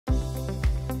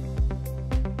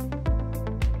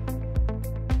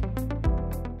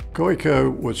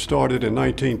COECO was started in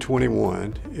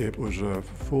 1921. It was a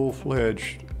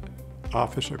full-fledged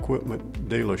office equipment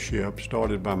dealership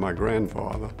started by my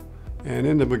grandfather. And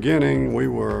in the beginning, we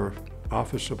were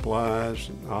office supplies,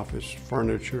 office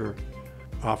furniture,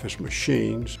 office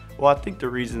machines. Well, I think the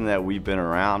reason that we've been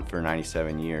around for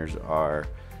 97 years are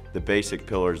the basic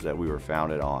pillars that we were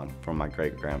founded on from my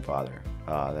great-grandfather.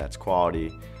 That's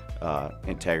quality,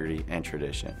 integrity, and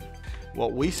tradition.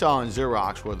 What we saw in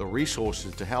Xerox were the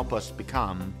resources to help us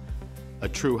become a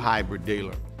true hybrid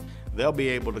dealer. They'll be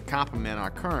able to complement our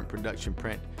current production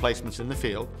print placements in the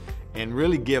field and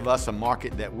really give us a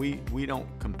market that we don't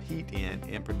compete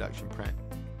in production print.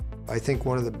 I think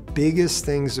one of the biggest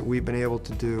things that we've been able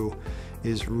to do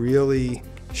is really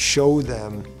show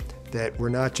them that we're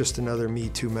not just another Me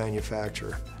Too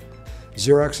manufacturer.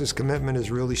 Xerox's commitment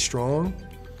is really strong,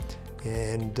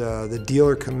 and the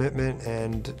dealer commitment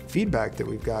and feedback that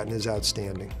we've gotten is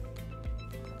outstanding.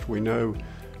 We know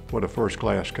what a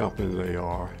first-class company they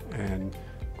are, and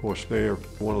of course they're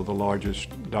one of the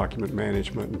largest document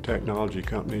management and technology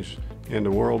companies in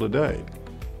the world today.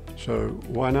 So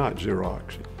why not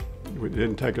Xerox? It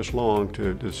didn't take us long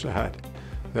to decide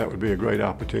that would be a great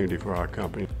opportunity for our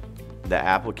company. The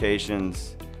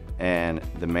applications and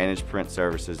the managed print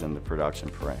services and the production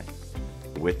print.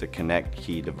 With the Connect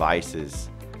Key devices,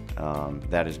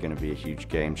 that is going to be a huge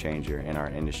game changer in our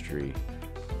industry.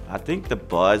 I think the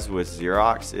buzz with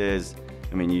Xerox is,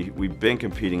 we've been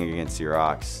competing against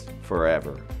Xerox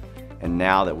forever. And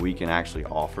now that we can actually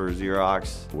offer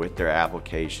Xerox with their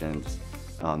applications,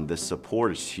 the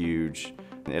support is huge.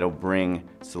 It'll bring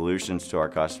solutions to our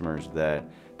customers that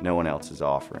no one else is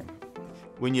offering.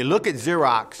 When you look at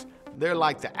Xerox, they're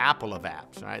like the Apple of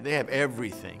apps, right? They have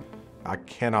everything. I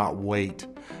cannot wait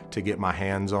to get my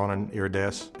hands on an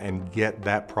iridescent and get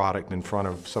that product in front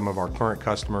of some of our current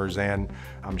customers, and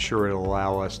I'm sure it'll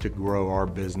allow us to grow our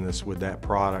business with that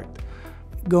product.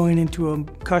 Going into a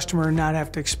customer and not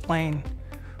have to explain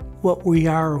what we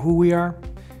are or who we are,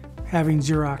 having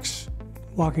Xerox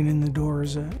walking in the door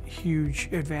is a huge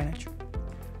advantage.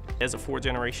 As a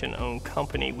four-generation owned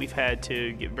company, we've had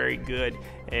to get very good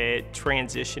at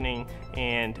transitioning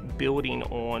and building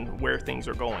on where things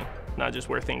are going, not just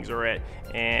where things are at.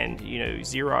 And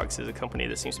Xerox is a company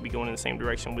that seems to be going in the same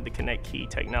direction with the Connect Key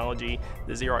technology,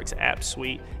 the Xerox app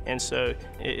suite, and so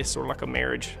it's sort of like a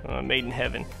marriage made in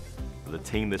heaven. The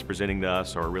team that's presenting to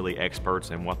us are really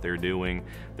experts in what they're doing.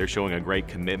 They're showing a great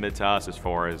commitment to us as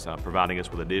far as providing us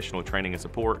with additional training and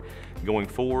support going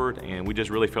forward, and we just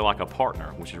really feel like a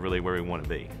partner, which is really where we want to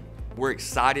be. We're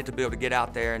excited to be able to get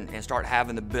out there and start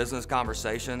having the business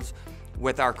conversations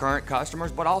with our current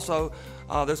customers, but also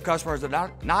those customers that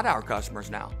are not our customers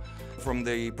now. From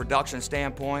the production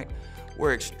standpoint,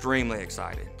 we're extremely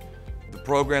excited. The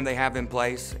program they have in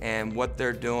place and what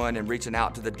they're doing and reaching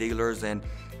out to the dealers and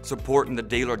supporting the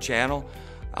dealer channel,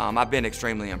 I've been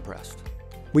extremely impressed.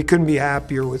 We couldn't be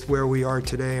happier with where we are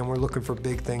today, and we're looking for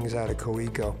big things out of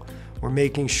COECO. We're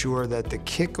making sure that the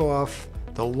kickoff,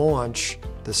 the launch,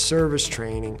 the service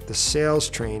training, the sales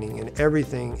training, and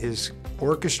everything is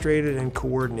orchestrated and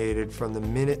coordinated from the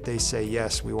minute they say,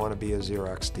 yes, we want to be a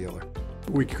Xerox dealer.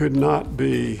 We could not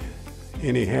be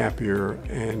any happier,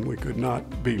 and we could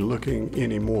not be looking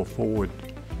any more forward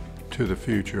to the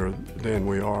future than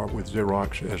we are with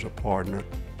Xerox as a partner.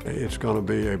 It's going to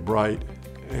be a bright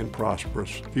and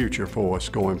prosperous future for us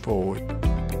going forward.